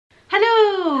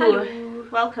Hello!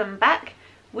 Welcome back.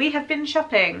 We have been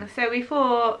shopping, so we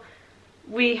thought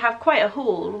we have quite a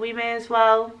haul. We may as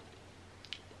well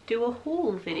do a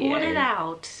haul video. Haul it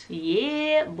out.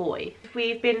 Yeah, boy.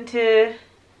 We've been to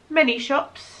many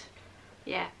shops.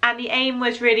 Yeah. And the aim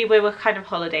was really we were kind of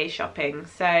holiday shopping,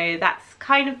 so that's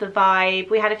kind of the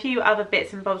vibe. We had a few other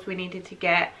bits and bobs we needed to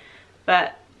get,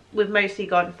 but we've mostly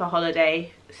gone for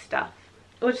holiday stuff.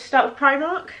 We'll just start with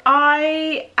Primark.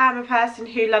 I am a person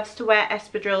who loves to wear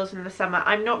espadrilles in the summer.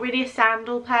 I'm not really a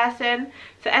sandal person,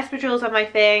 so espadrilles are my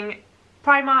thing.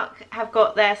 Primark have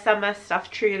got their summer stuff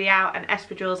truly out and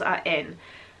espadrilles are in.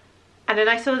 And then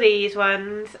I saw these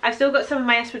ones. I've still got some of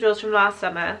my espadrilles from last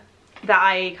summer that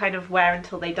I kind of wear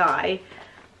until they die.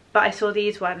 But I saw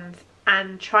these ones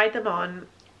and tried them on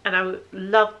and I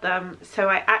loved them. So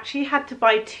I actually had to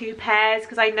buy 2 pairs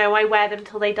because I know I wear them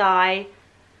till they die.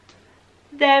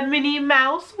 They're Minnie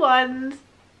Mouse ones.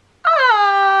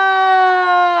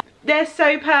 Ah! They're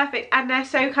so perfect and they're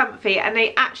so comfy, and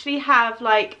they actually have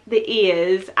like the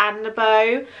ears and the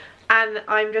bow, and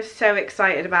I'm just so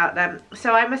excited about them.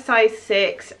 So I'm a size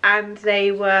 6 and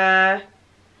they were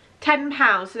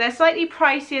 £10, so they're slightly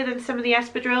pricier than some of the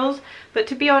espadrilles, but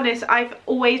to be honest, I've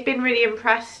always been really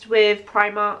impressed with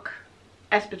Primark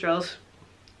espadrilles.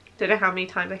 Don't know how many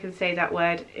times I can say that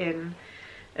word in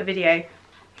a video.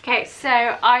 Okay, so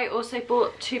I also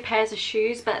bought 2 pairs of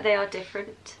shoes, but they are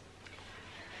different.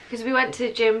 Because we went to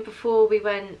the gym before we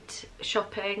went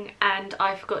shopping and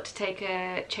I forgot to take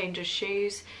a change of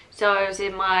shoes. So I was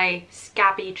in my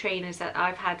scabby trainers that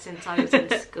I've had since I was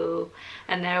in school.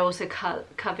 And they're also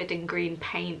covered in green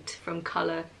paint from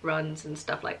colour runs and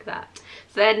stuff like that.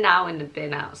 So they're now in the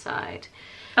bin outside.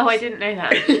 Oh, I didn't know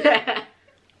that. Yeah.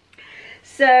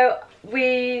 So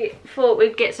we thought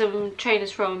we'd get some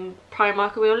trainers from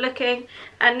Primark and we were looking,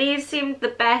 and these seemed the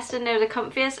best and they were the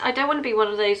comfiest. I don't want to be one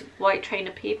of those white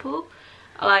trainer people,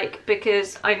 like,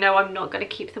 because I know I'm not going to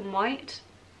keep them white.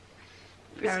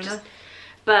 Fair enough.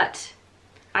 But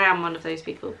I am one of those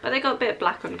people. But they got a bit of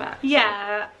black on the back.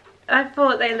 Yeah, so I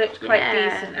thought they looked quite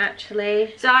decent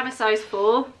actually. So I'm a size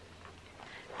 4.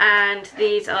 And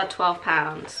these are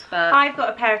 £12. But I've got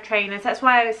a pair of trainers. That's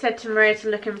why I said to Maria to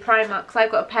look in Primark, because I've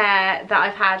got a pair that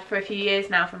I've had for a few years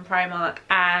now from Primark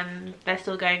and they're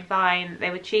still going fine.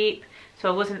 They were cheap, so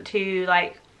I wasn't too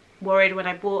like worried when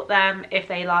I bought them if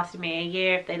they lasted me a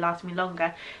year, if they lasted me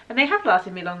longer. And they have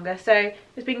lasted me longer, so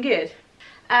it's been good.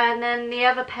 And then the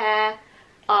other pair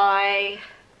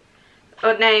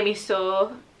Naomi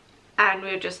saw and we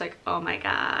were just like, oh my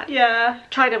god. Yeah.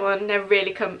 Tried them on, they're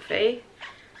really comfy.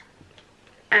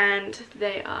 And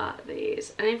they are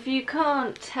these, and if you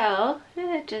can't tell,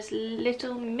 they're just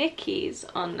little Mickeys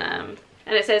on them,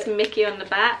 and it says Mickey on the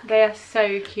back. They are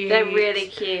so cute. They're really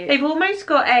cute. They've almost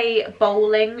got a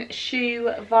bowling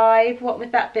shoe vibe, what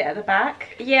with that bit at the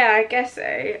back. Yeah, I guess so.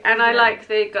 And I like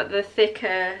they got the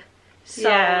thicker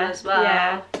sole as well.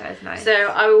 Yeah, that is nice. So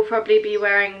I will probably be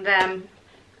wearing them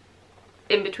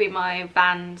in between my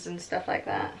Vans and stuff like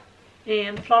that.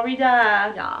 In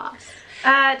Florida. Yes.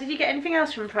 Did you get anything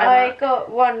else from Primark? I got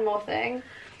one more thing.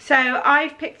 So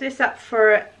I've picked this up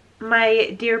for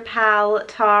my dear pal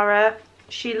Tara.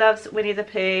 She loves Winnie the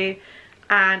Pooh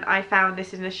and I found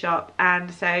this in the shop,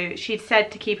 and so she'd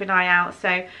said to keep an eye out,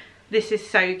 so this is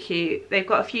so cute. They've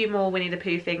got a few more Winnie the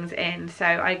Pooh things in, so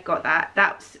I got that.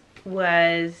 That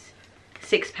was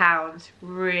 £6.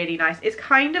 Really nice. It's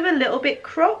kind of a little bit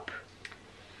crop.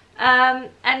 And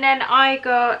then I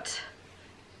got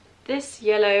this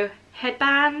yellow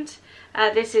headband.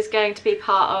 This is going to be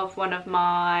part of one of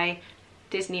my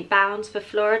Disney bounds for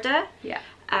Florida. Yeah.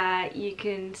 You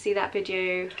can see that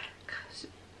video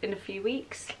in a few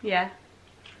weeks. Yeah.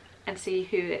 And see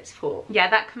who it's for. Yeah,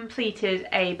 that completed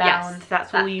a bound. Yes,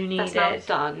 that's all you needed. That's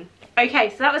now done. Okay,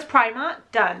 so that was Primark,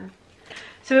 done.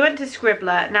 So we went to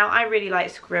Scribbler. Now I really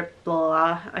like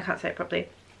Scribbler. I can't say it properly.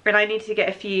 And I need to get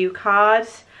a few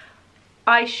cards.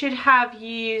 I should have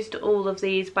used all of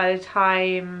these by the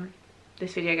time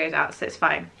this video goes out, so it's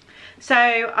fine. So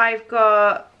I've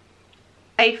got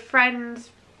a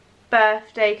friend's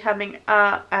birthday coming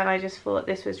up and I just thought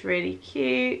this was really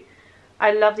cute.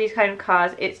 I love these kind of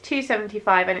cards. It's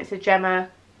 $2.75 and it's a Gemma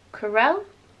Corell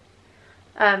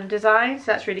design, so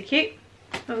that's really cute.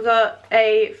 I've got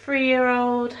a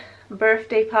 3-year-old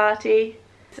birthday party.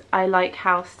 I like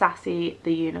how sassy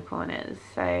the unicorn is,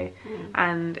 so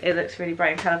and it looks really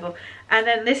bright and colourful. And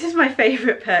then this is my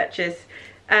favourite purchase.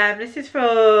 This is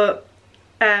for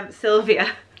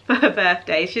Sylvia for her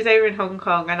birthday. She's over in Hong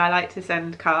Kong and I like to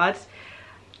send cards,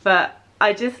 but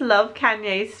I just love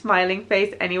Kanye's smiling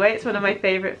face anyway. It's one of my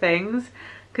favourite things.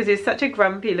 because he's such a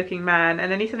grumpy looking man,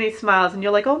 and then he suddenly smiles and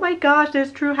you're like, oh my gosh,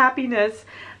 there's true happiness.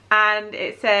 And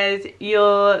it says,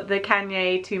 you're the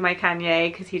Kanye to my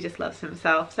Kanye, because he just loves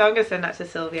himself. So I'm going to send that to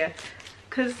Sylvia,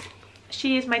 because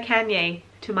she is my Kanye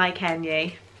to my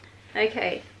Kanye.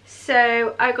 Okay,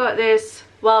 so I got this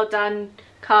well done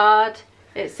card.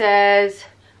 It says,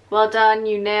 well done,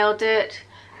 you nailed it.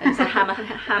 And it's a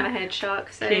hammerhead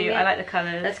shark saying Cute, it. I like the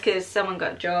colours. That's because someone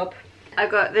got a job. I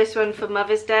got this one for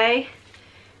Mother's Day.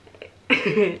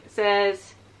 It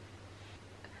says,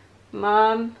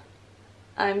 Mum,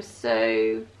 I'm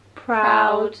so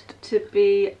proud to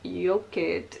be your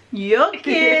kid. Your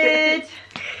kid!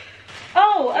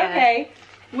 Oh, okay.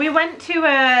 Yeah. We went to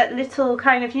a little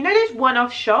kind of, you know those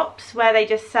one-off shops where they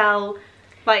just sell,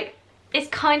 like... It's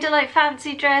kind of like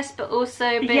fancy dress, but also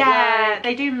a bit like...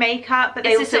 they do makeup, but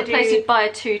they also do... It's the sort of place you'd buy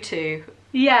a tutu.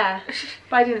 Yeah,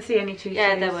 but I didn't see any tutus.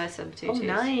 Yeah, there were some tutus. Oh,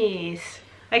 nice.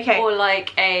 Okay. Or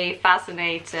like a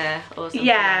fascinator or something.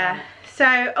 Yeah. Like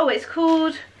so, oh, it's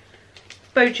called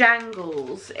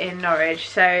Bojangles in Norwich.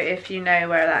 So if you know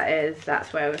where that is,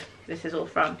 that's where this is all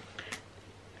from.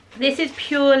 This is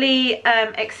purely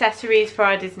accessories for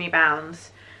our Disney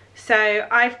bounds. So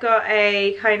I've got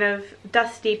a kind of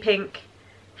dusty pink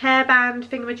hairband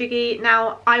thingamajiggy.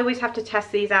 Now I always have to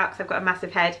test these out because I've got a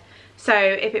massive head. So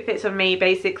if it fits on me,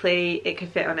 basically it could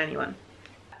fit on anyone.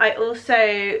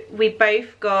 We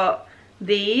both got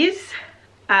these.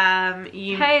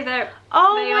 Hey, they're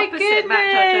oh my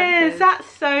goodness, that's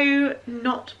so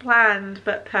not planned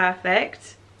but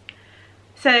perfect.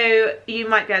 So you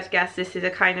might be able to guess this is a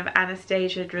kind of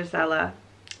Anastasia Drizella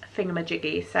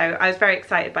thingamajiggy. So I was very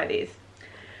excited by these.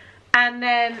 And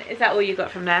then, is that all you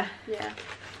got from there? Yeah.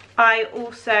 I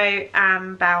also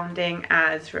am bounding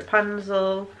as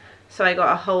Rapunzel. So I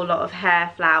got a whole lot of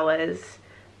hair flowers.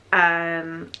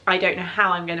 I don't know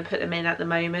how I'm going to put them in at the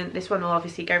moment. This one will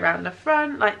obviously go around the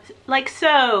front like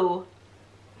so.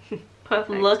 Perfect.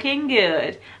 Looking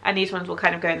good. And these ones will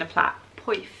kind of go in the plait.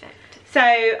 Perfect. So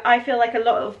I feel like a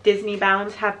lot of Disney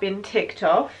bounds have been ticked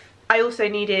off. I also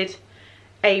needed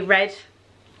a red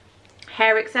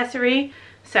hair accessory.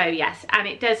 So yes, and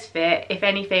it does fit. If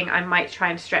anything, I might try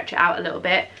and stretch it out a little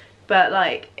bit. But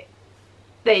like,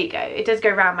 there you go. It does go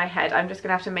around my head. I'm just going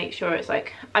to have to make sure it's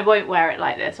like, I won't wear it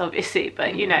like this, obviously.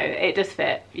 But you know, it does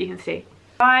fit. You can see.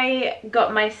 I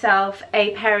got myself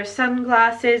a pair of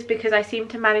sunglasses because I seem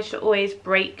to manage to always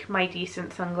break my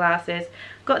decent sunglasses.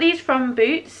 Got these from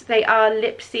Boots. They are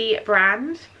Lipsy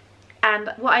brand.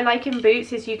 And what I like in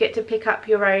Boots is you get to pick up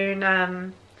your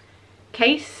own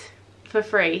case for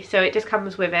free. So it just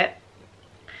comes with it.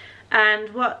 And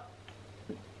what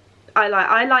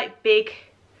I like big,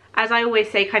 as I always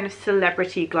say, kind of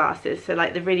celebrity glasses. So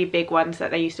like the really big ones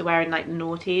that they used to wear in like the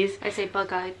noughties. I say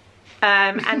bug-eyed.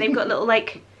 And they've got little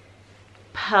like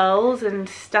pearls and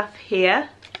stuff here.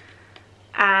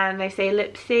 And they say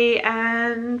Lipsy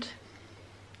and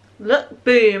look,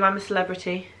 boom, I'm a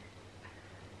celebrity.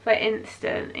 For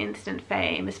instant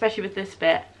fame, especially with this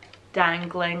bit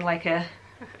dangling like a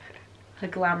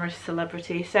glamorous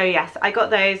celebrity. So yes, I got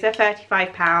those. They're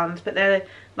 £35, but they're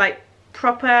like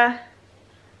proper,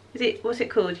 what's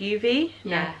it called, UV?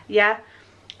 Yeah. Yeah.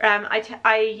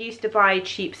 I used to buy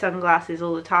cheap sunglasses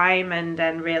all the time and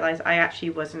then realised I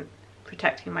actually wasn't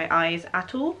protecting my eyes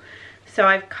at all. So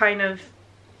I've kind of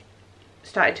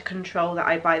started to control that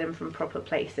I buy them from proper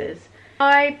places.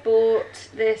 I bought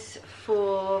this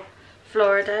for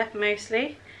Florida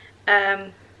mostly,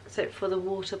 so for the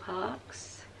water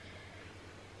parks.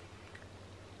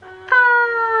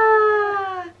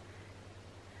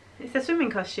 It's a swimming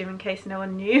costume in case no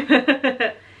one knew.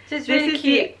 So it's really this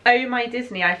cute. Is the Oh My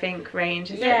Disney, I think, range,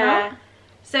 is it not?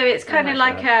 So it's kind of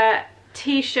like a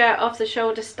t-shirt off the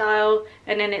shoulder style,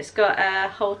 and then it's got a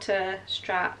halter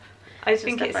strap. I just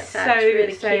think it's like so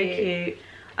really cute.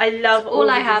 I love all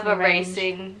I have are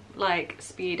racing, like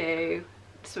Speedo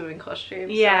swimming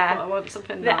costumes. Yeah, so I want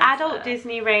something. The adult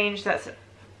Disney range, that's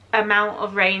amount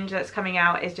of range that's coming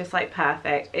out is just like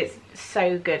perfect. It's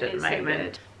so good at the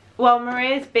moment. So well,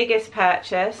 Maria's biggest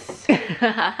purchase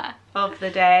of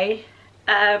the day.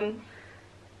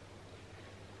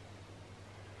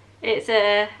 It's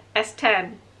a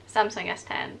S10, Samsung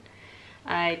S10.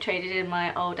 I traded in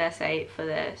my old S8 for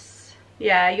this.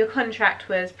 Yeah, your contract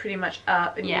was pretty much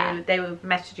up and they were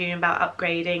messaging you about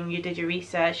upgrading. You did your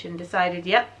research and decided,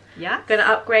 yep, gonna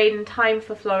upgrade in time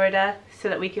for Florida so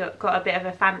that we got a bit of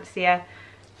a fancier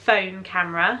phone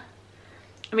camera.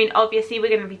 I mean, obviously we're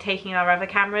going to be taking our other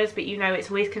cameras, but you know it's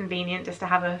always convenient just to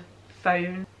have a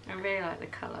phone I really like the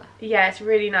colour. Yeah, it's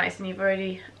really nice, and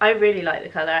I really like the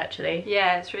colour actually.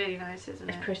 Yeah, it's really nice, isn't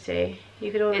it? It's pretty.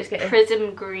 You could always get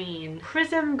prism green.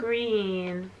 Prism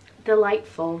green.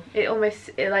 Delightful. It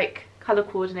like colour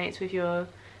coordinates with your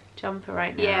jumper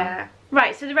right now. Yeah.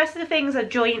 Right, so the rest of the things are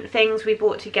joint things we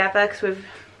bought together because we've,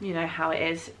 you know how it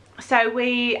is. So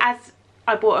as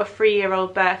I bought a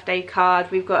 3-year-old birthday card,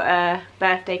 we've got a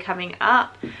birthday coming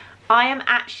up. I am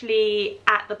actually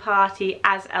at the party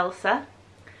as Elsa.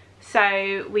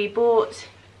 So we bought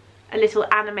a little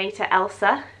animator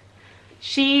Elsa.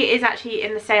 She is actually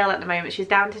in the sale at the moment. She's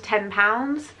down to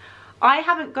 £10. I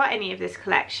haven't got any of this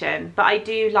collection, but I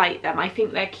do like them. I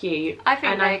think they're cute. I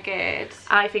think they're good.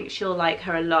 I think she'll like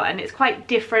her a lot, and it's quite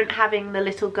different having the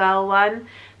little girl one.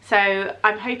 So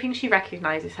I'm hoping she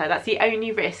recognises her. That's the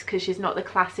only risk, because she's not the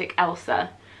classic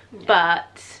Elsa. Yeah.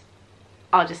 But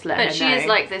I'll just let her know. But she is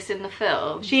like this in the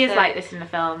film. She is like this in the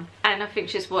film. And I think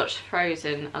she's watched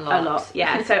Frozen a lot. A lot,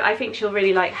 yeah. So I think she'll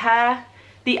really like her.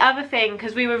 The other thing,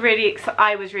 because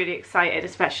I was really excited,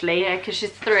 especially. Yeah, because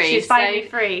she's 3. She's finally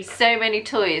 3. So many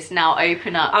toys now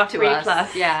open up After to 3 us.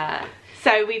 plus. Yeah.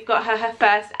 So we've got her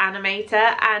first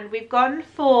animator, and we've gone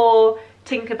for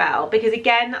Tinkerbell, because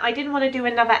again, I didn't want to do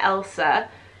another Elsa,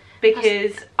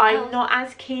 because I'm not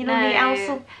as keen on the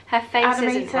Elsa her face animator.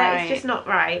 Isn't right. It's just not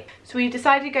right. So we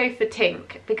decided to go for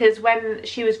Tink, because when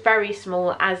she was very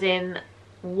small, as in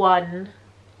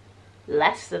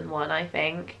less than one, I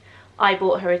think, I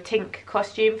bought her a Tink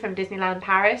costume from Disneyland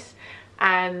Paris,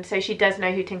 and so she does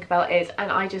know who Tinkerbell is,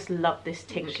 and I just love this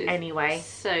Tink anyway.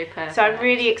 So perfect. So I'm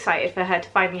really excited for her to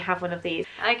finally have one of these.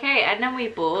 Okay, and then we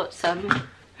bought some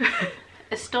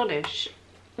Astonish.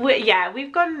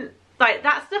 We've gone, like,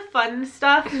 that's the fun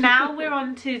stuff. Now we're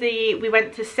on to we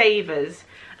went to Savers,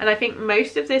 and I think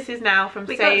most of this is now from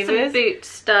Savers. We got some boot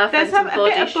stuff. There's and a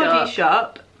bit of body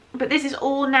shop. But this is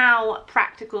all now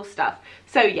practical stuff.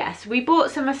 So yes, we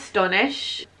bought some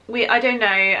Astonish. I don't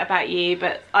know about you,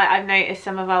 but I've noticed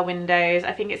some of our windows,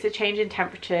 I think it's a change in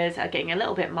temperatures, are getting a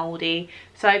little bit mouldy.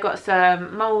 So I got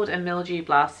some mould and mildew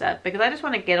blaster, because I just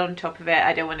want to get on top of it.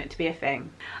 I don't want it to be a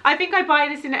thing. I think I buy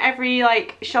this in every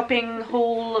like shopping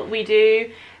haul we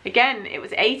do. Again, it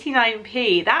was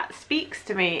 89p. That speaks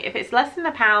to me. If it's less than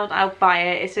 £1, I'll buy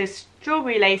it. It's those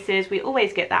strawberry laces. We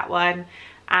always get that one.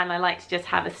 And I like to just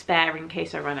have a spare in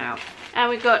case I run out. And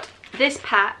we got this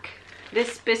pack,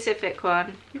 this specific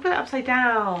one. You've got it upside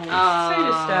down. Oh. So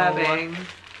disturbing.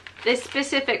 This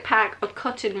specific pack of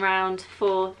cotton round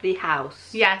for the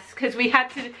house. Yes, because we had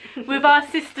to, with our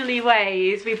sisterly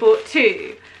ways, we bought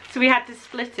 2. So we had to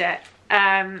split it.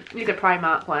 These are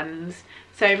Primark ones.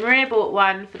 So Maria bought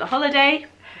one for the holiday.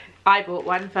 I bought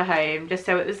one for home, just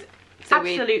so it was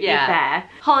absolutely fair.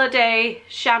 Holiday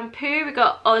shampoo, we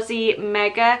got Aussie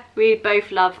Mega. We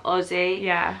both love Aussie.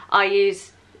 Yeah. I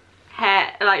use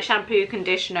hair, like shampoo,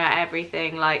 conditioner,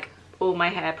 everything, like all my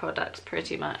hair products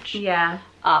pretty much are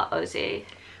Aussie.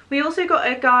 We also got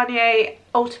a Garnier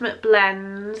Ultimate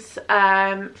Blends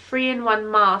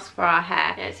 3-in-1 mask for our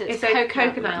hair. Yeah, so it's a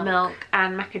coconut milk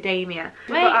and macadamia.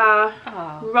 We've got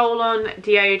our roll-on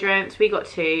deodorants. We got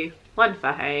 2. One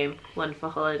for home, one for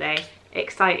holiday.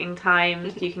 Exciting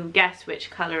times. You can guess which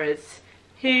colour is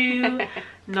who.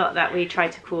 Not that we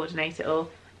tried to coordinate it all.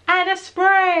 And a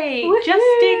spray,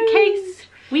 just in case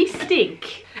we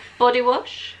stink. Body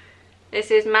wash. This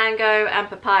is mango and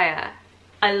papaya.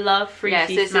 I love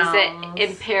fruity smells. This is the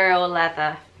Imperial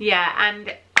Leather. Yeah,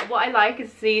 and what I like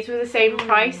is these were the same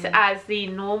price as the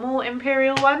normal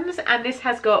Imperial ones, and this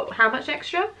has got how much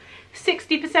extra?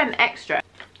 60% extra.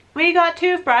 We got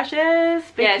toothbrushes.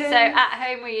 Yeah, so at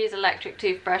home we use electric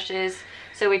toothbrushes,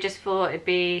 so we just thought it'd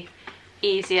be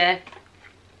easier.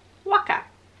 Waka.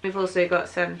 We've also got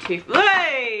some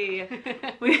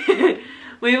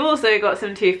We've also got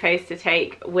some toothpaste to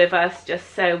take with us,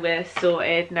 just so we're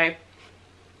sorted, no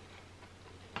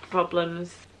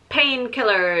problems.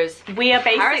 Painkillers. We are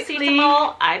basically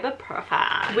paracetamol,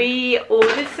 ibuprofen. We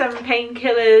ordered some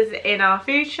painkillers in our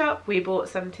food shop. We bought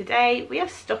some today. We are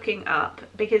stocking up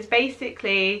because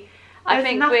basically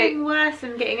there's nothing worse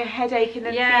than getting a headache and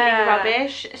then feeling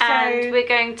rubbish. So and we're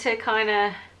going to kind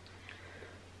of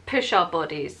push our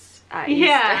bodies at Easter.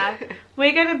 Yeah,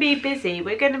 we're going to be busy.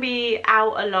 We're going to be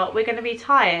out a lot. We're going to be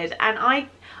tired, and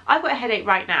I've got a headache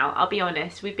right now, I'll be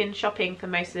honest. We've been shopping for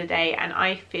most of the day and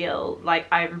I feel like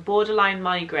I'm borderline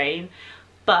migraine,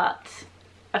 but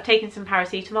I've taken some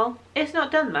paracetamol. It's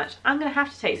not done much. I'm going to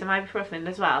have to take some ibuprofen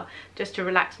as well, just to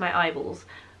relax my eyeballs.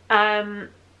 And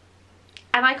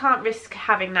I can't risk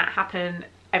having that happen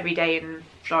every day in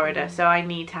Florida, so I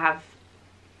need to have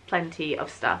plenty of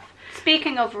stuff.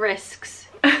 Speaking of risks,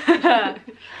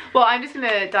 Well, I'm just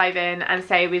gonna dive in and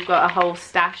say we've got a whole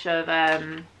stash of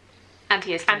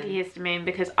antihistamine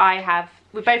because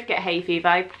we both get hay fever.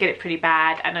 I get it pretty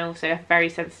bad, and I also have very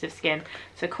sensitive skin,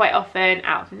 so quite often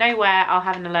out of nowhere I'll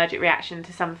have an allergic reaction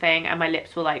to something and my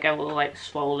lips will like go all like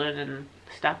swollen and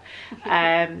stuff.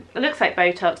 It looks like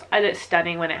Botox. I look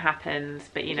stunning when it happens,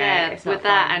 but you know, yeah, it's not with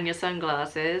that fun. and your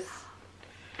sunglasses.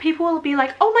 People will be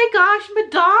like, oh my gosh,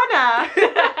 Madonna.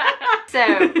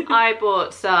 So I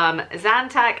bought some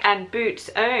Zantac and Boots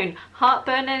Own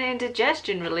heartburn and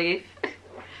indigestion relief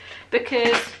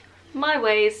because my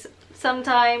ways,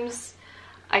 sometimes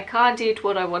I can't eat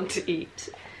what I want to eat.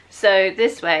 So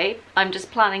this way I'm just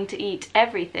planning to eat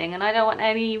everything and I don't want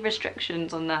any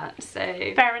restrictions on that.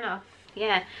 So fair enough.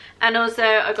 Yeah, and also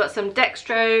I got some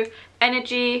dextro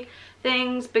energy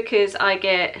things because I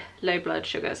get low blood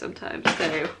sugar sometimes,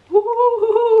 so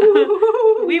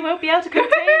we won't be able to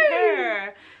contain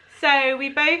her. So we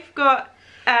both got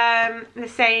the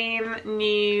same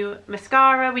new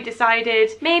mascara. We decided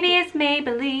maybe it's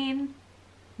Maybelline,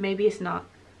 maybe it's not.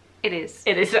 It is.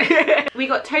 It is. We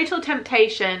got Total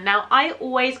Temptation. Now I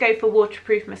always go for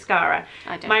waterproof mascara.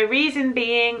 I don't. My reason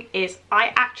being is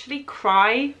I actually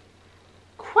cry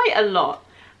quite a lot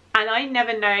and I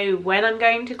never know when I'm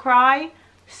going to cry,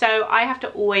 so I have to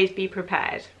always be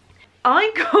prepared.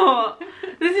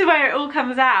 This is where it all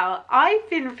comes out. I've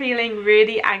been feeling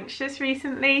really anxious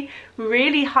recently,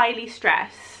 really highly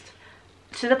stressed,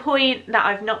 to the point that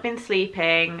I've not been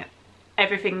sleeping.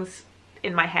 Everything's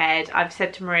in my head. I've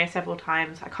said to Maria several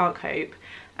times I can't cope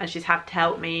and she's had to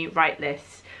help me write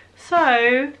lists.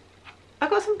 So I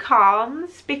got some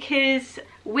calms because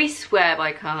we swear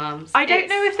by calms. I don't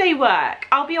know if they work.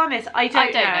 I'll be honest, I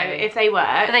don't know if they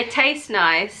work. But they taste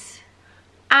nice.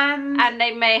 And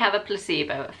they may have a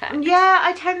placebo effect. Yeah,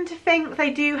 I tend to think they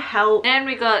do help. Then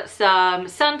we got some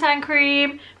suntan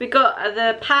cream. We got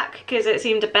the pack because it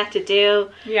seemed a better deal.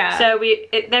 Yeah. So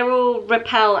they're all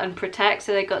repel and protect.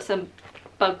 So they got some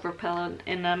bug repellent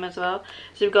in them as well.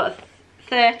 So we've got a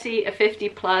 30, a 50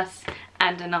 plus,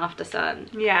 and an after sun.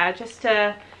 Yeah, just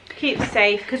to keep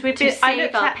safe because we've been. I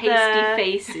looked at pasty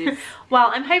faces. Well,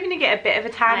 I'm hoping to get a bit of a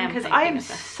tan because I am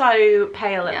so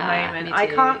pale at the moment. I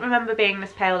can't remember being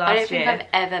this pale last year. I don't think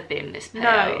I've ever been this pale.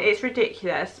 No, it's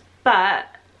ridiculous. But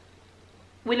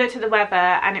we looked at the weather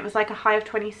and it was like a high of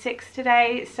 26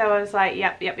 today. So I was like,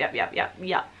 yep.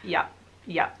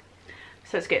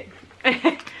 So it's good.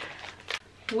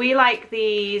 We like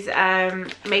these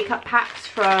makeup packs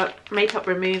for makeup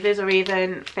removers or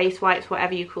even face wipes,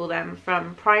 whatever you call them,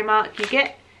 from Primark.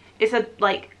 It's a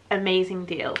like amazing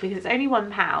deal because it's only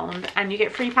 £1 and you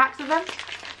get 3 packs of them.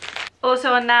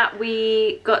 Also on that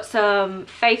we got some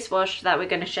face wash that we're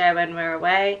going to share when we're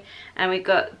away, and we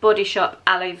got Body Shop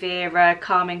aloe vera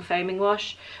calming foaming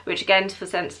wash, which again is for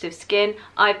sensitive skin.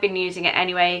 I've been using it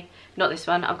anyway, not this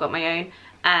one, I've got my own,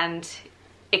 and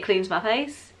it cleans my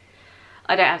face.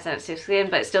 I don't have sensitive skin,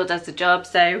 but it still does the job,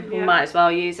 so we might as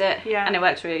well use it. Yeah. And it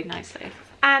works really nicely.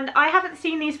 And I haven't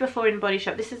seen these before in Body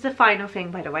Shop. This is the final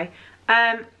thing, by the way.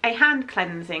 A hand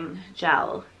cleansing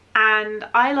gel. And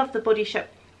I love the Body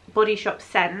Shop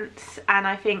scents, and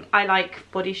I think I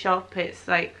like Body Shop. It's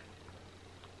like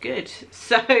good.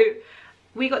 So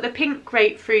we got the pink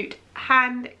grapefruit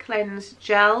hand cleanse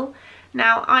gel.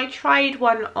 Now I tried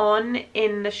one on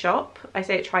in the shop. I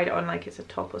say I tried it on like it's a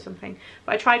top or something,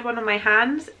 but I tried one on my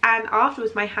hands and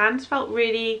afterwards my hands felt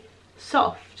really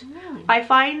soft. I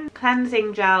find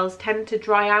cleansing gels tend to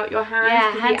dry out your hands.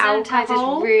 Yeah, hand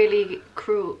sanitizer is really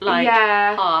cruel, like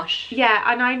harsh. Yeah,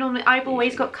 and I've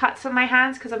always got cuts on my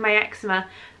hands because of my eczema,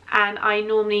 and I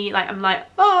normally I'm like,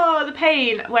 oh, the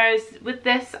pain, whereas with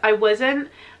this I wasn't,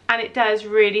 and it does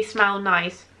really smell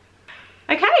nice.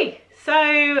 Okay,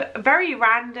 so very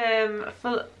random,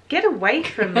 get away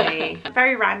from me.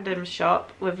 Very random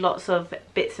shop with lots of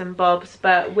bits and bobs,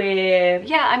 but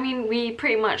yeah, I mean, we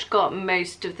pretty much got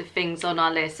most of the things on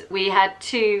our list. We had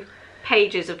 2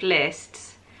 pages of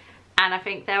lists and I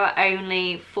think there were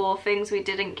only 4 things we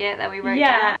didn't get that we wrote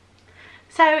down.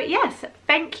 So yes,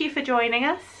 thank you for joining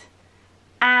us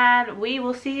and we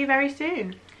will see you very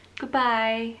soon.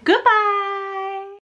 Goodbye. Goodbye.